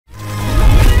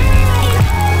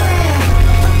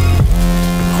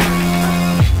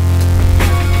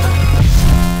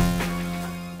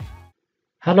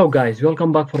Hello guys,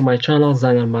 welcome back for my channel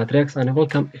Zainer Matrix, and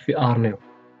welcome if you are new.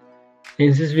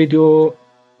 In this video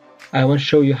I want to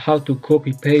show you how to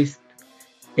copy paste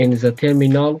in the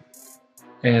terminal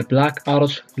Black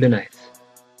Arch Linux.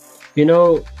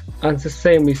 And the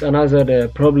same is another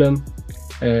problem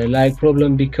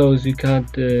because you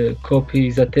can't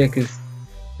copy the text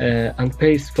and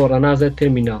paste for another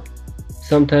terminal.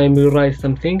 Sometimes you write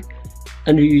something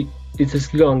and it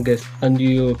is longest and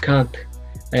you can't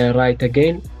write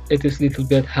again. It is a little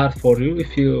bit hard for you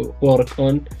if you work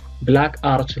on Black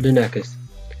Arch Linux.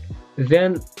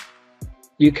 Then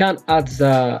you can add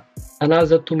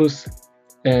another tools,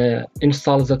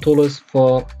 install the tools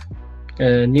for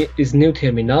new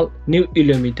terminal, new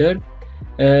elementor.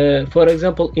 For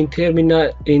example, in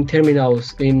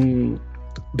terminals in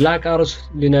Black Arch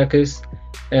Linux,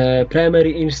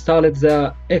 primary installed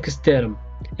the Xterm.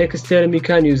 Xterm you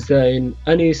can use in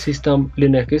any system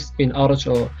Linux in Arch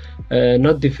or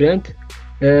not different.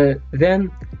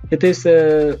 Then it is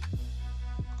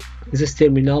this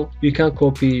terminal you can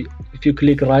copy. If you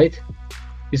click right,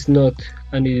 it's not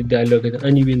any dialog,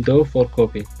 any window for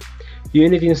copy. You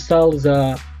need to install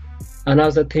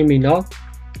another terminal,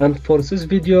 and for this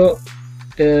video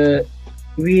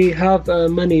we have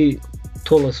many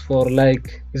tools for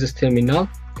like this terminal,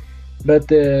 but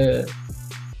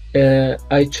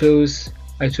I choose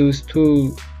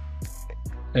two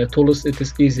tools. It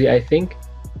is easy, I think,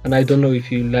 and I don't know if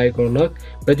you like or not,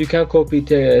 but you can copy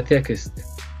text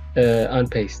and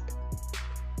paste.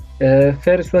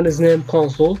 First one is named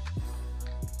console.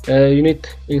 You need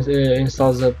to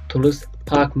install the tools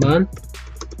Pacman,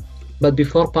 but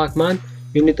before Pacman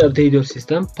you need to update your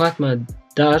system. Pacman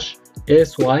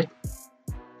 -sy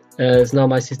is now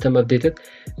my system updated.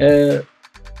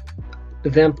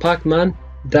 Then Pacman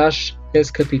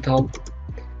 -s capital,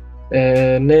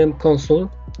 name console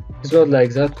is not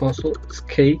like that. Console is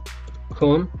K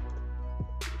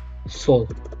console.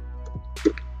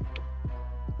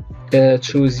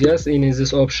 Choose yes in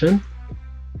this option.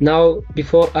 Now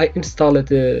before I install it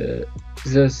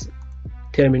this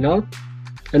terminal,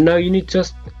 and now you need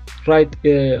just write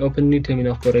open new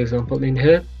terminal. For example, in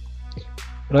here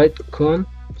write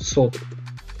console.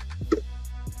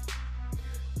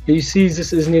 You see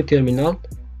this is new terminal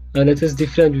and it is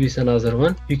different with another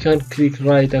one. You can click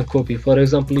right and copy. For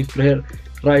example, if here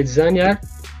write Zainer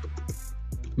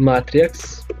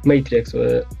matrix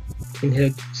in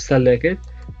here, select it,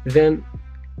 then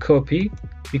copy.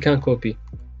 You can copy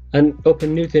and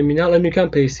open new terminal, and you can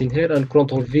paste in here and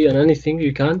Ctrl V and anything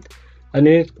you can't, and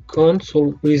you need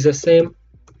console with the same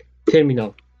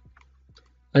terminal,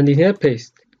 and in here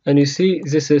paste, and you see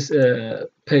this is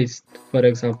paste. For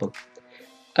example,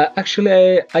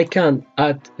 actually I can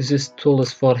add this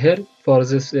tools for here, for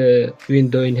this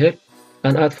window in here,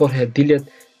 and add for here delete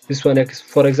this one.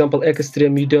 For example,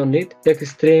 extreme you don't need,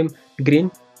 extreme green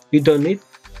you don't need,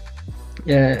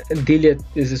 delete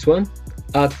is this one.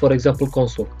 Add for example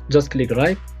console. Just click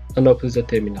right and open the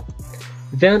terminal.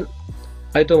 Then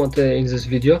I don't want in this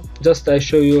video, just I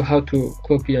show you how to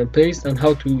copy and paste and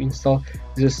how to install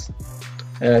this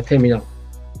terminal.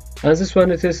 And this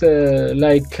one it is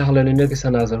like Kali Linux.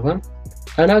 Another one,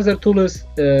 another tool is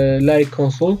like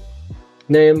console,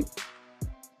 name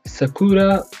Sakura,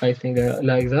 I think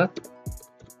like that.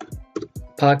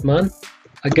 Pacman,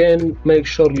 again make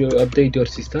sure you update your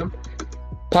system.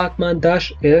 Pacman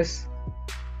 -s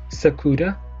Sakura,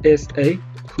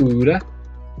 Sakura,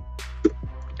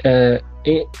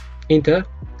 enter,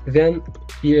 then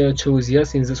you choose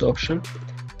yes in this option.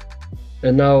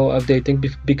 And now updating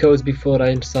because before I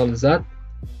install that,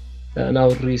 now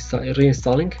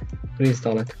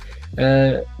reinstall it.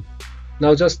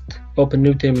 Now just open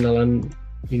new terminal and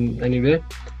in anywhere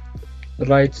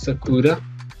write Sakura,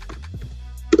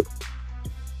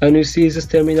 and you see this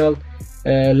terminal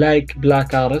like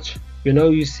Black Arch.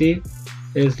 You see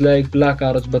is like Black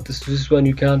Arch, but this one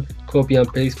you can copy and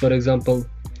paste. For example,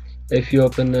 if you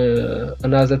open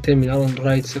another terminal and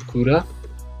write Sakura,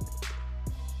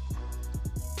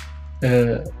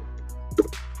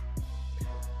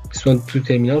 this one two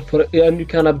terminal and you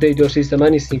can update your system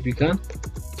anything you can.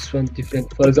 This one different.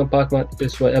 For example, Pacman,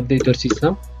 this one update your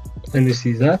system, and you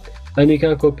see that, and you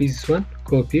can copy this one,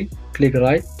 copy, click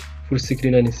right, full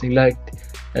screen, anything like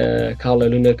Kali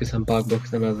Linux and Packbox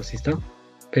and other system,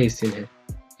 paste in here,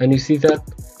 and you see that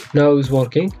now is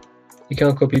working. You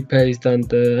can copy paste and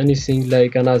anything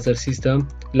like another system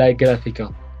like graphical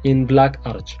in Black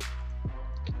Arch.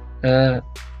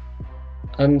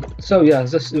 And so yeah,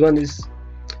 this one is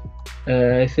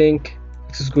I think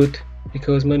it is good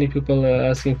because many people are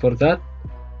asking for that,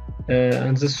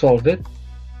 and just solve it.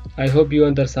 I hope you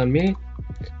understand me.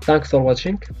 Thanks for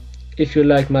watching. If you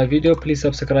like my video, please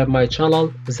subscribe my channel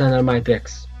Zanner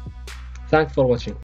Matrix. Thanks for watching.